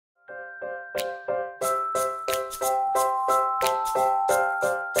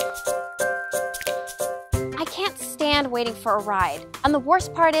and waiting for a ride. And the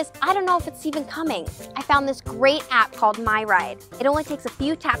worst part is, I don't know if it's even coming. I found this great app called MyRide. It only takes a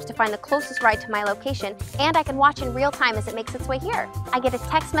few taps to find the closest ride to my location, and I can watch in real time as it makes its way here. I get a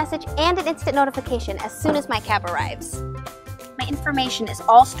text message and an instant notification as soon as my cab arrives. My information is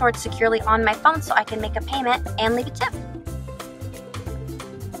all stored securely on my phone so I can make a payment and leave a tip.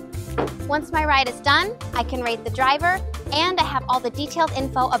 Once my ride is done, I can rate the driver, and I have all the detailed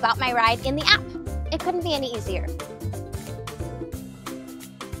info about my ride in the app. It couldn't be any easier.